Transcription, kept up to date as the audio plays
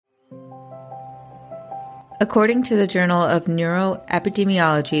According to the Journal of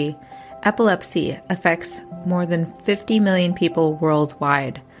Neuroepidemiology, epilepsy affects more than 50 million people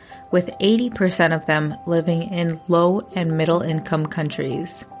worldwide, with 80% of them living in low and middle income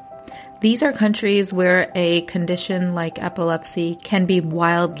countries. These are countries where a condition like epilepsy can be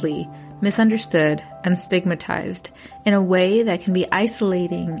wildly misunderstood and stigmatized in a way that can be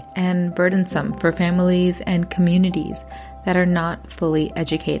isolating and burdensome for families and communities that are not fully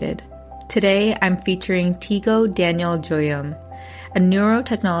educated. Today, I'm featuring Teguo Djoyum, a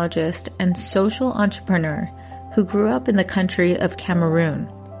neurotechnologist and social entrepreneur who grew up in the country of Cameroon.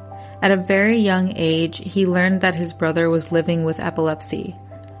 At a very young age, he learned that his brother was living with epilepsy.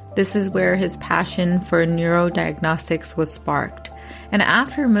 This is where his passion for neurodiagnostics was sparked. And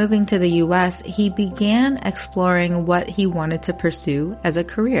after moving to the US, he began exploring what he wanted to pursue as a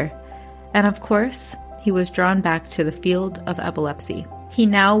career. And of course, he was drawn back to the field of epilepsy. He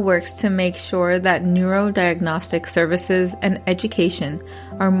now works to make sure that neurodiagnostic services and education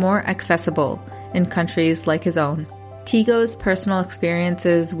are more accessible in countries like his own. Teguo's personal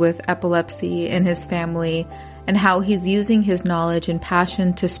experiences with epilepsy in his family and how he's using his knowledge and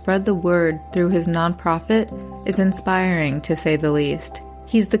passion to spread the word through his nonprofit is inspiring, to say the least.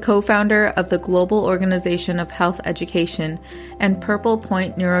 He's the co-founder of the Global Organization of Health Education and Purple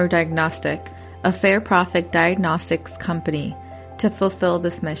Point Neurodiagnostic, a for-profit diagnostics company, to fulfill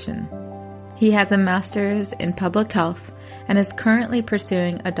this mission. He has a master's in public health and is currently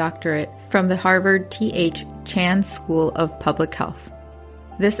pursuing a doctorate from the Harvard T.H. Chan School of Public Health.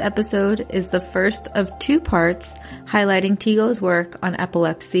 This episode is the first of 2 parts highlighting Teguo's work on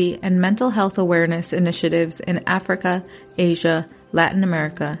epilepsy and mental health awareness initiatives in Africa, Asia, Latin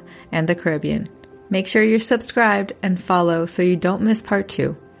America, and the Caribbean. Make sure you're subscribed and follow so you don't miss part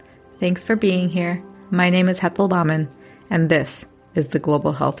 2. Thanks for being here. My name is Hethel Bauman, and this is the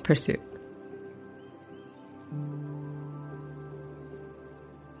Global Health Pursuit.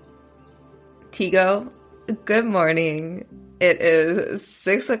 Teguo, good morning. It is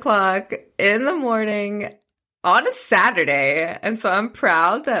 6 o'clock in the morning on a Saturday. And so I'm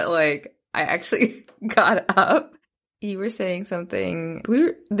proud that I actually got up. You were saying something.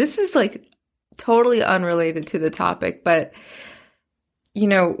 This is totally unrelated to the topic, but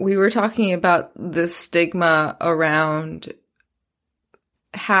we were talking about the stigma around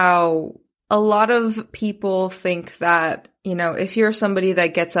how a lot of people think that, if you're somebody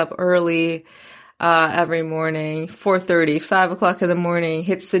that gets up early every morning, 4:30, 5 o'clock in the morning,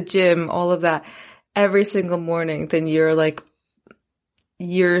 hits the gym, all of that, every single morning, then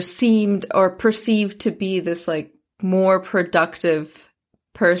you're seemed or perceived to be this more productive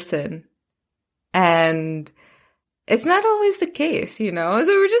person. And it's not always the case, So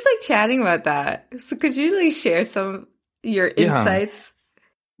we're just chatting about that. So could you share some of your insights?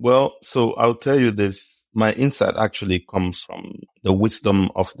 Well, so I'll tell you this. My insight actually comes from the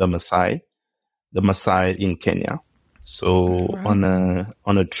wisdom of the Maasai in Kenya. So on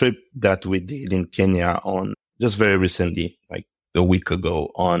a trip that we did in Kenya on just very recently, a week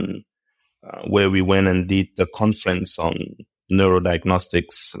ago, on where we went and did the conference on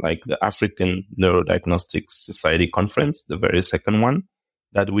neurodiagnostics, the African Neurodiagnostics Society conference, the very second one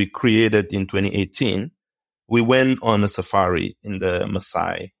that we created in 2018. We went on a safari in the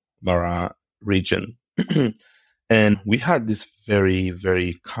Masai Mara region. And we had this very,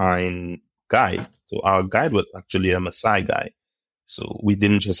 very kind guide. So our guide was actually a Maasai guy. So we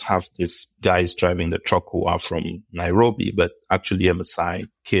didn't just have these guys driving the truck who are from Nairobi, but actually a Maasai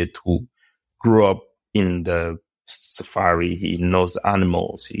kid who grew up in the safari. He knows the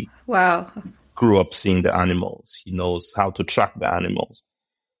animals. He grew up seeing the animals. He knows how to track the animals.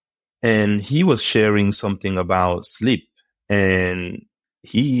 And he was sharing something about sleep. And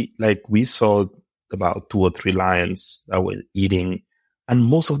we saw about 2 or 3 lions that were eating. And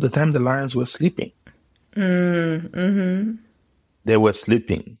most of the time, the lions were sleeping. Mm-hmm. They were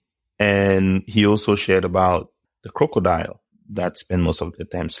sleeping. And he also shared about the crocodile that spend most of the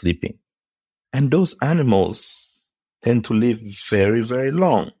time sleeping. And those animals tend to live very, very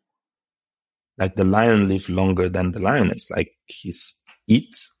long. The lion lives longer than the lioness. He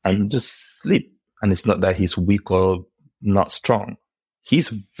eats and just sleep. And it's not that he's weak or not strong. He's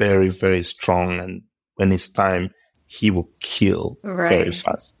very, very strong. And when it's time, he will kill very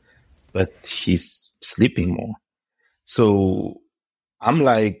fast. But he's sleeping more. So I'm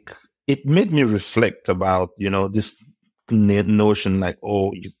it made me reflect about, this notion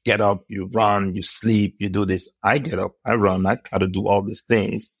you get up, you run, you sleep, you do this. I get up, I run, I try to do all these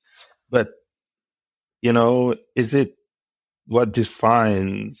things. But, is it what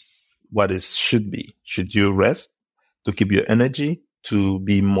defines what it should be? Should you rest to keep your energy, to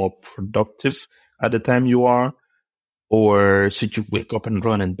be more productive at the time you are? Or should you wake up and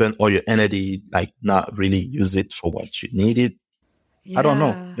run and burn all your energy, like not really use it for what you needed? Yeah. I don't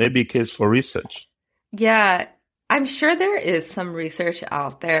know. Maybe a case for research. Yeah, I'm sure there is some research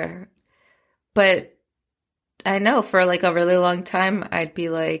out there, but I know for like a really long time, I'd be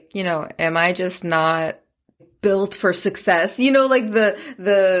like, am I just not built for success? Like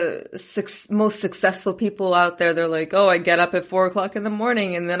the most successful people out there, they're like, oh, I get up at 4:00 in the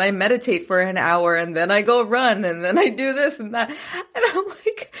morning and then I meditate for an hour and then I go run and then I do this and that. And I'm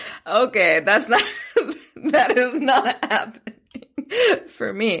like, okay, that is not happening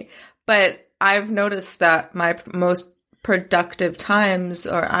for me. But I've noticed that my most productive times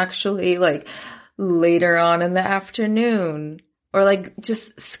are actually like later on in the afternoon, or like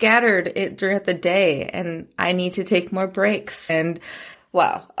just scattered it during the day, and I need to take more breaks. And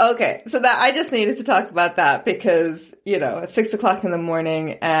wow. Okay. So that I just needed to talk about that because, it's 6:00 in the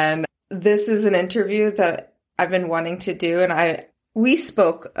morning, and this is an interview that I've been wanting to do. And we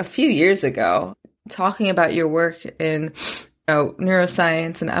spoke a few years ago talking about your work in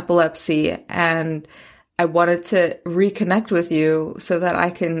neuroscience and epilepsy. And I wanted to reconnect with you so that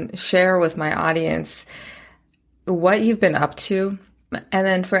I can share with my audience what you've been up to. And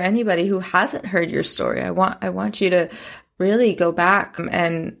then for anybody who hasn't heard your story, I want you to really go back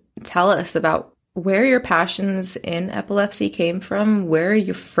and tell us about where your passions in epilepsy came from, where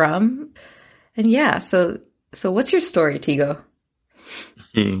you're from. And yeah, so what's your story, Teguo?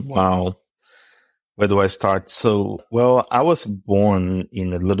 Wow. Where do I start? So, well, I was born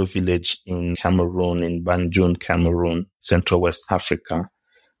in a little village in Cameroon, in Banjul, Cameroon, Central West Africa.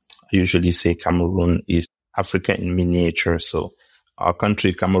 I usually say Cameroon is Africa in miniature. So our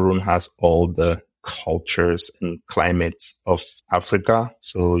country, Cameroon, has all the cultures and climates of Africa.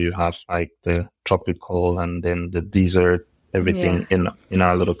 So you have like the tropical and then the desert, everything in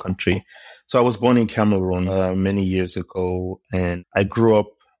our little country. So I was born in Cameroon many years ago, and I grew up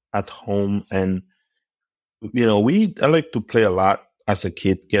at home. And I like to play a lot as a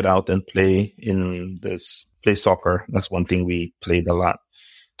kid, get out and play play soccer. That's one thing we played a lot.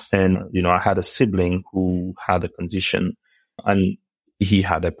 And, I had a sibling who had a condition, and he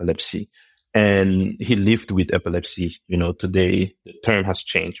had epilepsy, and he lived with epilepsy. Today the term has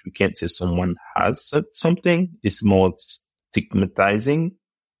changed. We can't say someone has something. It's more stigmatizing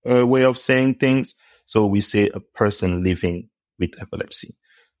way of saying things. So we say a person living with epilepsy.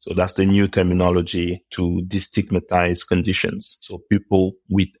 So that's the new terminology to destigmatize conditions. So people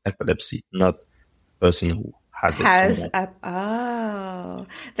with epilepsy, not person who has it. Oh,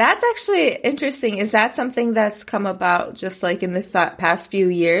 that's actually interesting. Is that something that's come about just like in the past few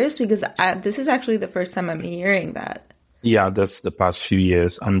years? Because this is actually the first time I'm hearing that. Yeah, that's the past few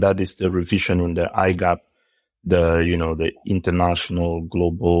years. And that is the revision in the IGAP, the international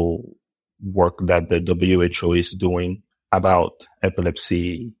global work that the WHO is doing about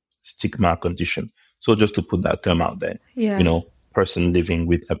epilepsy stigma condition. So just to put that term out there, person living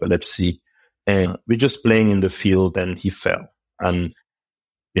with epilepsy, and we're just playing in the field, and he fell, and,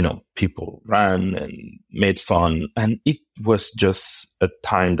 people ran and made fun, and it was just a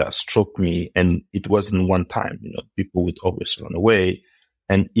time that struck me. And it wasn't one time, people would always run away.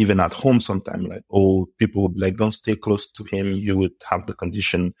 And even at home, sometimes people would be like, don't stay close to him. You would have the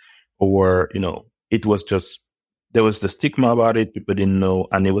condition, or, it was just, there was the stigma about it. People didn't know.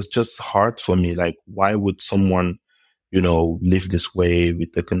 And it was just hard for me. Like, why would someone, live this way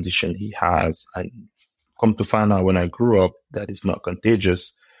with the condition he has? And come to find out when I grew up that it's not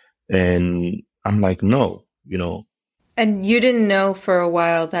contagious. And I'm like, no, And you didn't know for a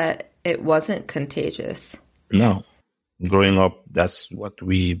while that it wasn't contagious? No. Growing up, that's what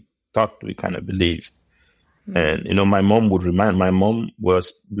we thought, we kind of believed. And, my mom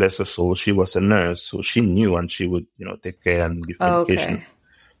was, bless her soul, she was a nurse. So she knew, and she would, take care and give medication. Okay.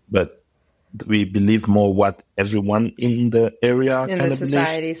 But we believe more what everyone in the area in kind the of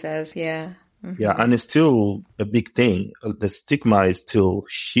society believes. Says, yeah. Mm-hmm. Yeah, and it's still a big thing. The stigma is still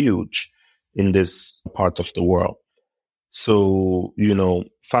huge in this part of the world. So,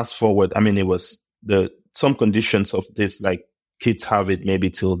 fast forward, it was some conditions of this, like kids have it maybe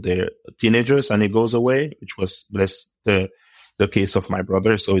till they're teenagers and it goes away, which was the case of my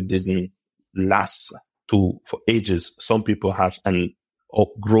brother. So it doesn't last for ages. Some people have and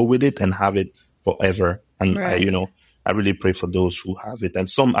grow with it and have it forever. And right. I really pray for those who have it. And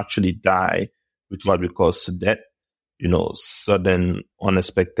some actually die with what we call SUDET, sudden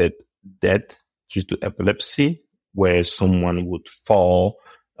unexpected death due to epilepsy, where someone would fall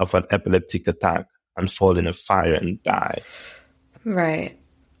of an epileptic attack and fall in a fire and die. Right.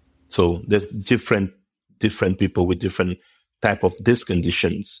 So there's different people with different type of these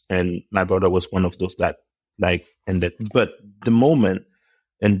conditions. And my brother was one of those that ended. But the moment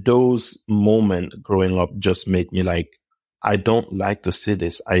and those moments growing up just made me like, I don't like to see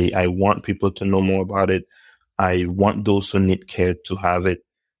this. I want people to know more about it. I want those who need care to have it.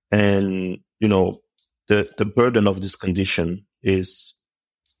 And, the burden of this condition is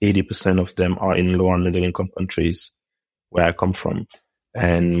 80% of them are in low and middle income countries where I come from.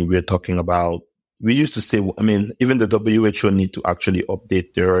 And we're talking about, we used to say, even the WHO need to actually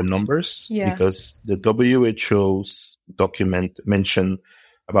update their numbers because the WHO's document mentioned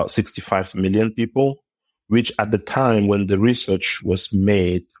about 65 million people, which at the time when the research was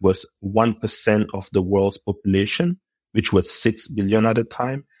made was 1% of the world's population, which was 6 billion at the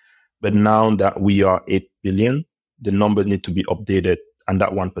time. But now that we are 8 billion, the numbers need to be updated, and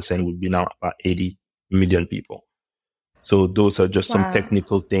that 1% would be now about 80 million people. So those are just some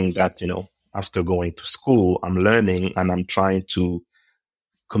technical things that, after going to school, I'm learning and I'm trying to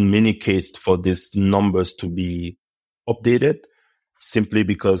communicate for these numbers to be updated, simply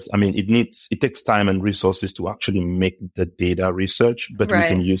because, it takes time and resources to actually make the data research, but we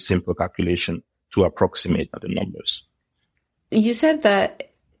can use simple calculation to approximate the numbers. You said that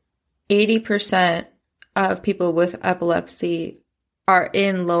 80% of people with epilepsy are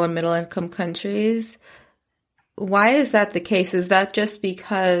in low and middle income countries. Why is that the case? Is that just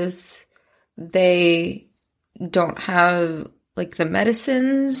because they don't have the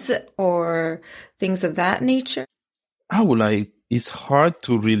medicines or things of that nature? It's hard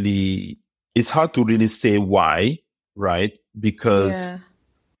to really say why, right? Because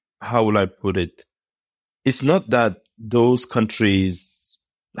how will I put it? It's not that those countries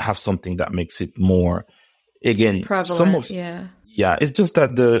have something that makes it more, again, prevalent. It's just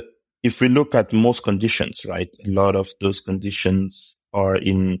that if we look at most conditions, right, a lot of those conditions are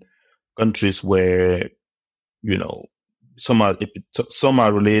in countries where, some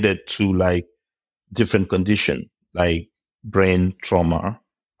are related to different condition, like brain trauma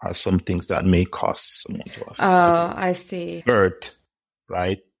are some things that may cause someone to have. Oh, I see. Birth,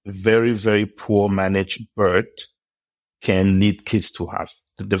 right? Very, very poor managed birth can lead kids to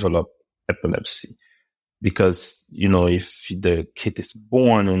develop epilepsy. Because, if the kid is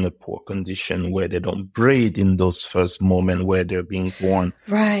born in a poor condition where they don't breathe in those first moments where they're being born,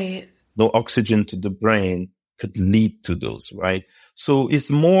 right? No oxygen to the brain could lead to those, right? So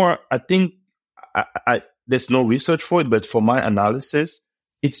it's more, I think, there's no research for it, but for my analysis,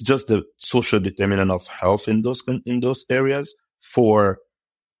 it's just the social determinant of health in those areas for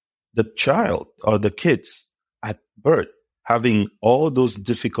the child or the kids at birth. Having all those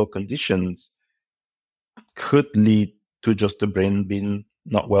difficult conditions could lead to just the brain being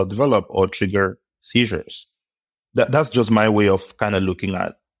not well developed or trigger seizures. That's just my way of kind of looking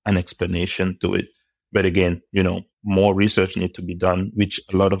at an explanation to it. But again, more research needs to be done, which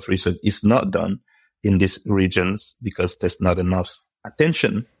a lot of research is not done in these regions because there's not enough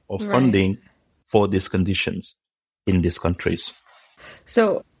attention or funding for these conditions in these countries.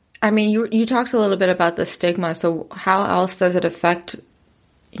 So, you talked a little bit about the stigma. So how else does it affect,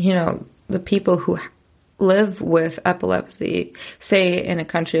 the people who live with epilepsy, say in a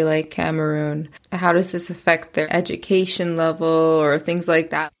country like Cameroon? How does this affect their education level or things like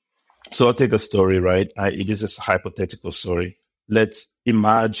that? So I'll take a story, right? It is a hypothetical story. Let's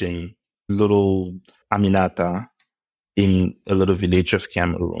imagine little Aminata in a little village of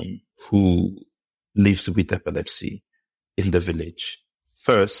Cameroon who lives with epilepsy in the village.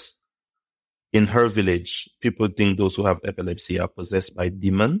 First, in her village, people think those who have epilepsy are possessed by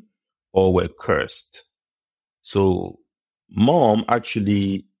demon or were cursed. So mom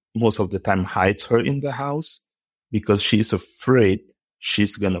actually most of the time hides her in the house because she's afraid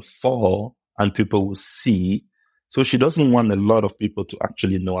she's going to fall and people will see. So she doesn't want a lot of people to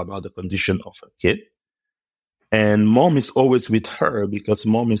actually know about the condition of her kid. And mom is always with her because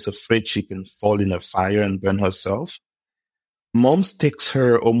mom is afraid she can fall in a fire and burn herself. Mom takes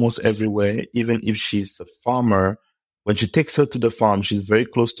her almost everywhere, even if she's a farmer. When she takes her to the farm, she's very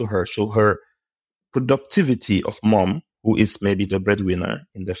close to her. So her productivity of mom, who is maybe the breadwinner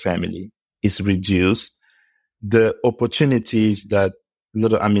in the family, is reduced. The opportunities that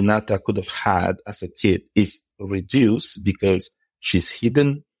little Aminata could have had as a kid is reduced because she's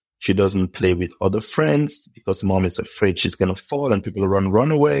hidden. She doesn't play with other friends because mom is afraid she's going to fall and people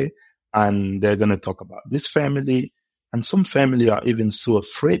run away and they're going to talk about this family. And some family are even so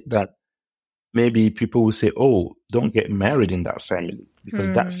afraid that maybe people will say, oh, don't get married in that family because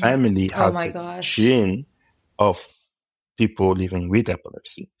that family has the gene of people living with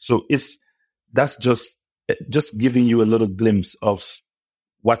epilepsy. So that's just giving you a little glimpse of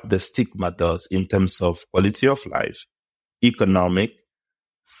what the stigma does in terms of quality of life economic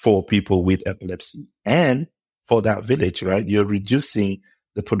for people with epilepsy. And for that village, right, you're reducing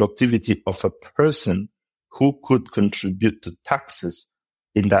the productivity of a person who could contribute to taxes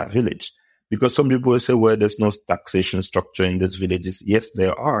in that village. Because some people will say, well, there's no taxation structure in these villages. Yes,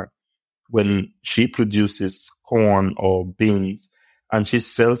 there are. When she produces corn or beans and she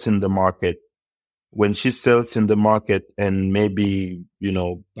sells in the market, when she sells in the market and maybe,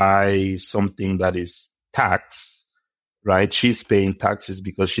 buy something that is taxed, right? She's paying taxes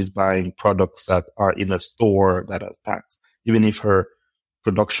because she's buying products that are in a store that are taxed. Even if her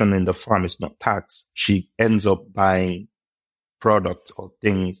production in the farm is not taxed, she ends up buying products or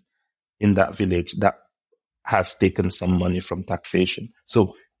things in that village that has taken some money from taxation.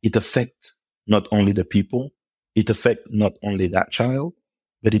 So it affects not only the people, it affects not only that child,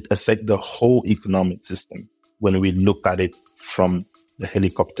 but it affects the whole economic system when we look at it from the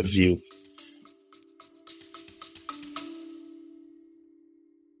helicopter view.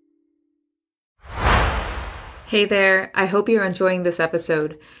 Hey there, I hope you're enjoying this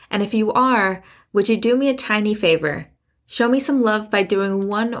episode. And if you are, would you do me a tiny favor? Show me some love by doing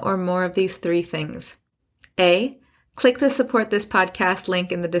one or more of these 3 things. A, click the support this podcast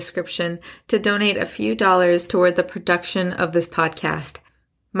link in the description to donate a few dollars toward the production of this podcast.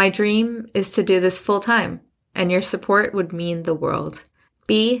 My dream is to do this full time, and your support would mean the world.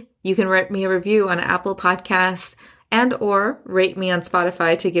 B, you can write me a review on Apple Podcasts and or rate me on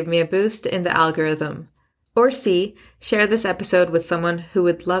Spotify to give me a boost in the algorithm. Or C, share this episode with someone who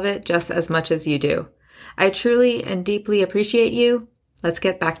would love it just as much as you do. I truly and deeply appreciate you. Let's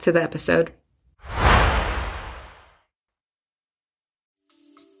get back to the episode.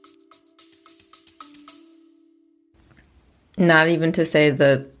 Not even to say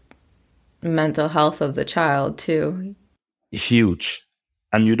the mental health of the child, too. Huge.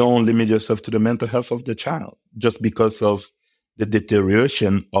 And you don't limit yourself to the mental health of the child just because of the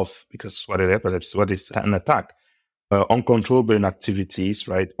deterioration of, because what is epilepsy? What is an attack? Uncontrolled brain activities,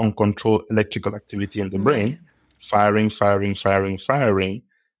 right? Uncontrolled electrical activity in the brain, firing,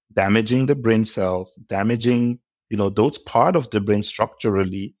 damaging the brain cells, damaging, those part of the brain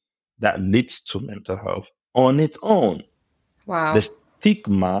structurally that leads to mental health on its own. Wow. The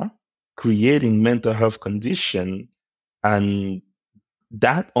stigma creating mental health condition, and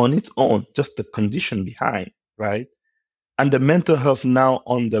that on its own, just the condition behind, right? And the mental health now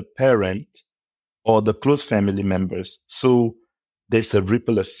on the parent or the close family members. So there's a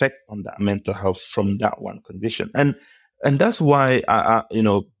ripple effect on that mental health from that one condition. And that's why,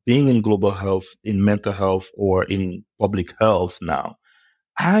 being in global health, in mental health or in public health now,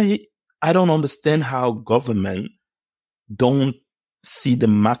 I don't understand how government don't see the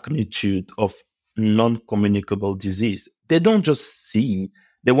magnitude of non-communicable disease. They don't just see,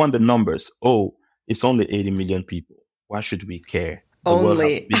 they want the numbers. Oh, it's only 80 million people. Why should we care? The world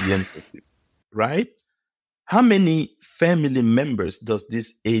has billions of people. Right? How many family members does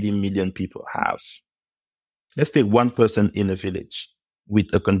this 80 million people have? Let's take one person in a village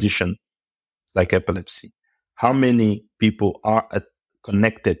with a condition like epilepsy. How many people are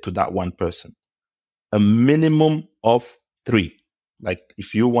connected to that one person? A minimum of 3. Like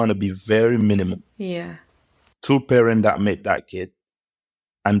if you want to be very minimum. Yeah. 2 parents that made that kid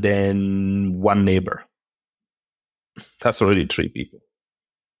and then 1 neighbor. That's already 3 people.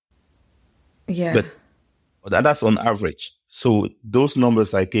 Yeah. But that's on average. So those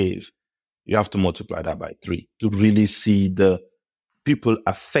numbers I gave, you have to multiply that by 3 to really see the people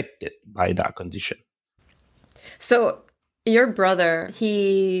affected by that condition. So your brother,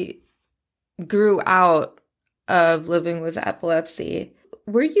 he grew out of living with epilepsy.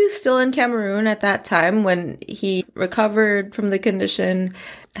 Were you still in Cameroon at that time when he recovered from the condition?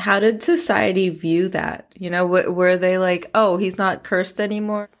 How did society view that? Were they like, oh, he's not cursed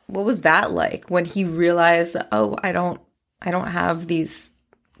anymore? What was that like when he realized that, oh, I don't have these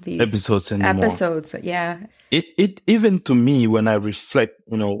episodes anymore? Episodes, yeah. It even to me, when I reflect,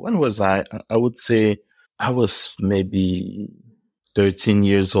 when was I? I would say I was maybe 13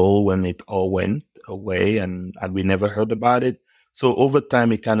 years old when it all went away and we never heard about it. So over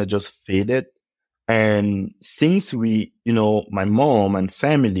time, it kind of just faded. And since we, my mom and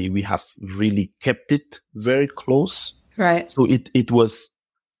family, we have really kept it very close. Right. So it was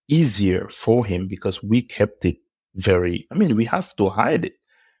easier for him because we kept it we have to hide it.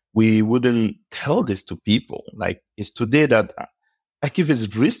 We wouldn't tell this to people. Like it's today that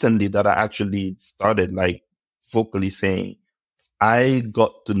it's recently that I actually started like vocally saying, I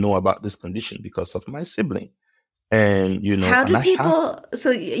got to know about this condition because of my sibling. And, how do people,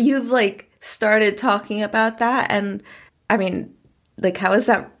 so you've like started talking about that. And I mean, like, how is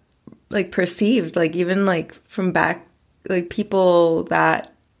that like perceived? Like even like from back like people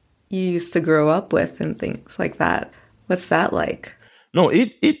that you used to grow up with and things like that. What's that like? No,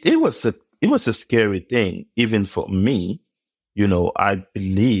 it was a scary thing, even for me. I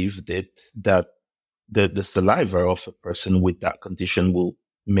believed that the saliva of a person with that condition will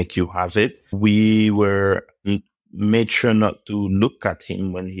make you have it. We were made sure not to look at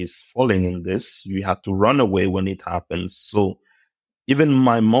him when he's falling in this. We had to run away when it happens. So even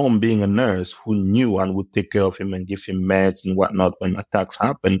my mom, being a nurse who knew and would take care of him and give him meds and whatnot when attacks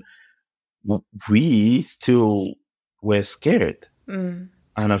happen, we still were scared and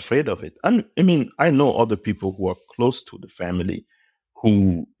afraid of it. And I mean, I know other people who are close to the family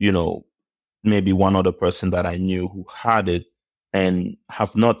who, maybe one other person that I knew who had it and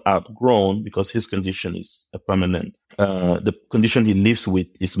have not outgrown, because his condition is a permanent. The condition he lives with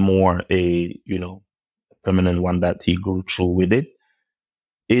is more a, permanent one that he grew through with it.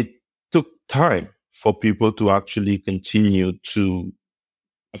 It took time for people to actually continue to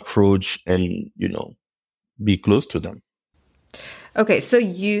approach and, be close to them. Okay, so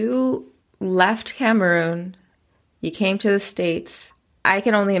you left Cameroon, you came to the States. I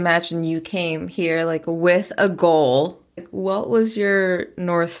can only imagine you came here like with a goal. What was your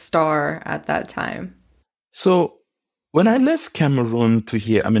North Star at that time? So when I left Cameroon to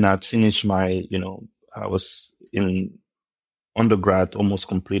here, I mean, I'd finished my, I was in undergrad, almost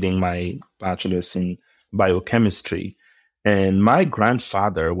completing my bachelor's in biochemistry. And my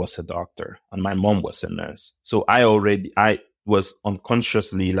grandfather was a doctor and my mom was a nurse. So I was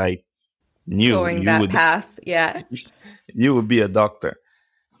unconsciously like, knew Going that path, yeah. You would be a doctor.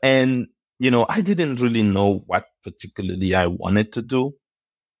 And, I didn't really know what particularly I wanted to do.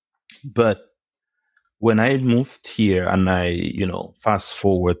 But when I moved here and I, fast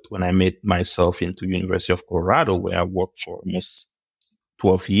forward when I made myself into University of Colorado, where I worked for almost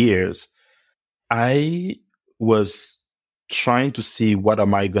 12 years, I was trying to see what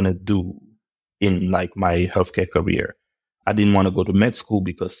am I going to do in like my healthcare career. I didn't want to go to med school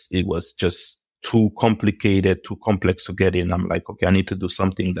because it was just too complicated, too complex to get in. I'm like, okay, I need to do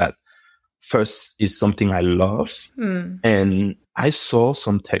something that first is something I love. And I saw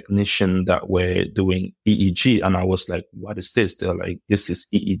some technicians that were doing EEG and I was like, what is this? They're like, this is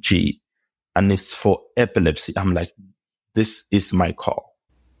EEG and it's for epilepsy. I'm like, this is my call.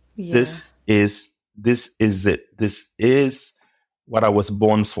 Yeah. This is it. This is what I was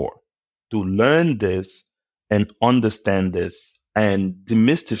born for, to learn this and understand this and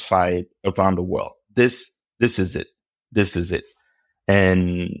demystify it around the world. This is it. This is it.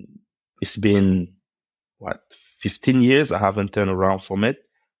 And it's been 15 years. I haven't turned around from it.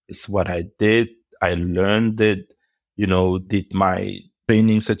 It's what I did. I learned it, did my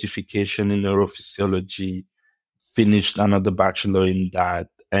training certification in neurophysiology, finished another bachelor in that,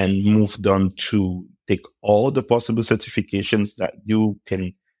 and moved on to take all the possible certifications that you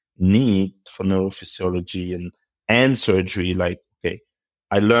can need for neurophysiology and surgery. Like, okay,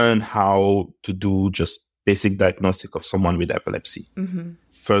 I learned how to do just basic diagnostic of someone with epilepsy. Mm-hmm.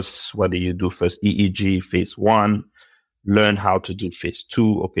 First, what do you do first? EEG, phase 1, learn how to do phase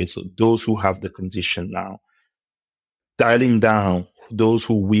 2. Okay, so those who have the condition now, dialing down those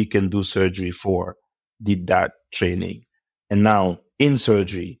who we can do surgery for, did that training. And now in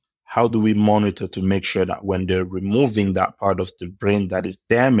surgery, how do we monitor to make sure that when they're removing that part of the brain that is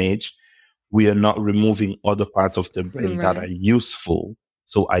damaged, we are not removing other parts of the brain that are useful.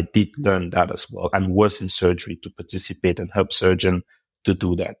 So I did learn that as well and was in surgery to participate and help surgeon to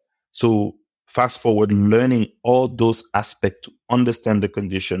do that. So fast forward, learning all those aspects to understand the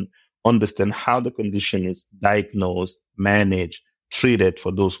condition, understand how the condition is diagnosed, managed, treated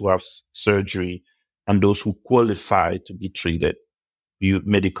for those who have surgery and those who qualify to be treated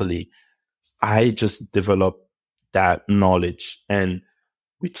medically. I just developed that knowledge. And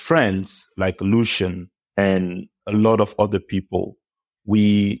with friends like Lucian and a lot of other people,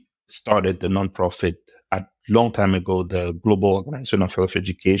 we started the nonprofit a long time ago, the Global Organization of Health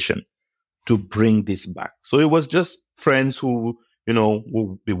Education, to bring this back. So it was just friends who,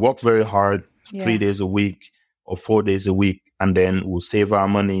 we work very hard 3 days a week or 4 days a week, and then we'll save our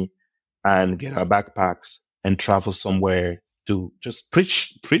money and get our backpacks and travel somewhere to just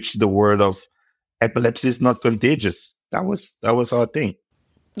preach the word of epilepsy is not contagious. That was our thing.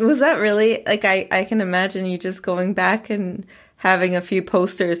 Was that really, like, I can imagine you just going back and having a few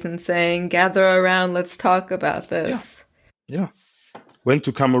posters and saying, gather around, let's talk about this. Yeah. Went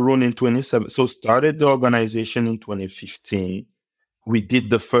to Cameroon in 2017. So started the organization in 2015. We did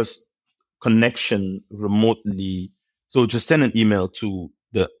the first connection remotely. So just send an email to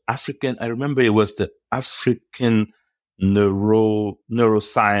the African, I remember it was the African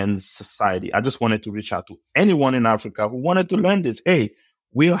Neuroscience Society. I just wanted to reach out to anyone in Africa who wanted to learn this. Hey,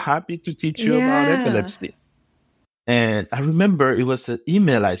 we're happy to teach you about epilepsy. And I remember it was an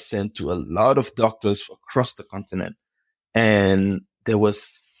email I sent to a lot of doctors across the continent. And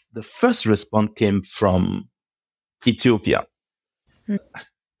the first response came from Ethiopia. I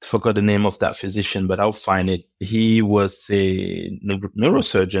forgot the name of that physician, but I'll find it. He was a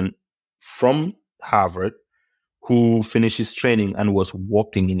neurosurgeon from Harvard who finished his training and was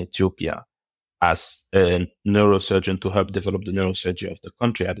working in Ethiopia as a neurosurgeon to help develop the neurosurgery of the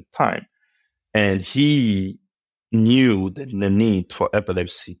country at the time. And he knew the need for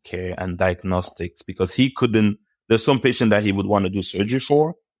epilepsy care and diagnostics because there's some patient that he would want to do surgery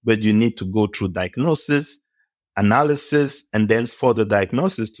for, but you need to go through diagnosis, analysis, and then for the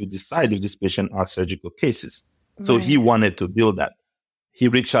diagnosis to decide if this patient are surgical cases. Right. So he wanted to build that. He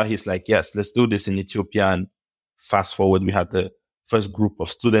reached out, he's like, yes, let's do this in Ethiopia. And fast forward, we had the first group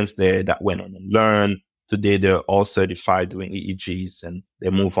of students there that went on and learned. Today, they're all certified doing EEGs and they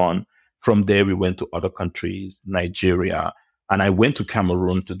move on. From there, we went to other countries, Nigeria, and I went to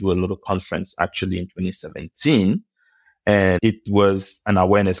Cameroon to do a little conference actually in 2017. And it was an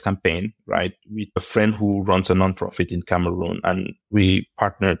awareness campaign, right? With a friend who runs a nonprofit in Cameroon, and we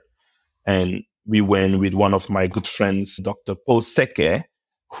partnered and we went with one of my good friends, Dr. Paul Seke,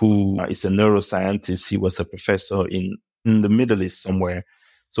 who is a neuroscientist. He was a professor in the Middle East somewhere.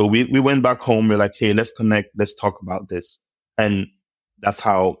 So we went back home. We're like, hey, let's connect. Let's talk about this. And that's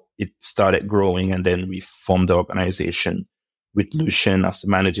how it started growing. And then we formed the organization with Lucien as the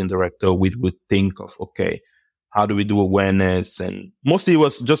managing director. We would think of, okay, how do we do awareness? And mostly it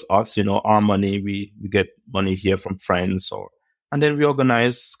was just us, our money. We get money here from friends and then we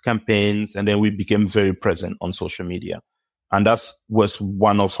organize campaigns, and then we became very present on social media. And that was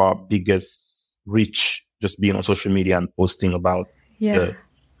one of our biggest reach, just being on social media and posting about the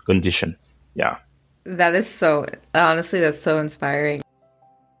condition. Yeah. That's so inspiring.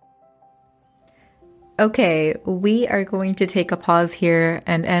 Okay, we are going to take a pause here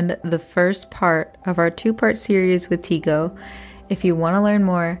and end the first part of our 2-part series with Teguo. If you want to learn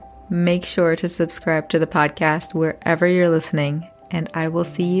more, make sure to subscribe to the podcast wherever you're listening, and I will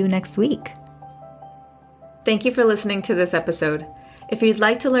see you next week. Thank you for listening to this episode. If you'd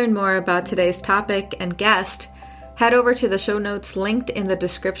like to learn more about today's topic and guest, head over to the show notes linked in the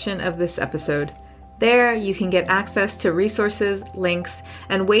description of this episode. There, you can get access to resources, links,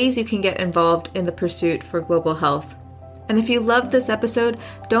 and ways you can get involved in the pursuit for global health. And if you loved this episode,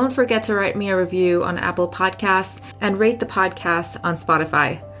 don't forget to write me a review on Apple Podcasts and rate the podcast on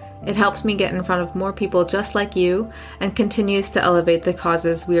Spotify. It helps me get in front of more people just like you and continues to elevate the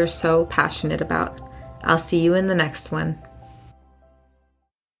causes we are so passionate about. I'll see you in the next one.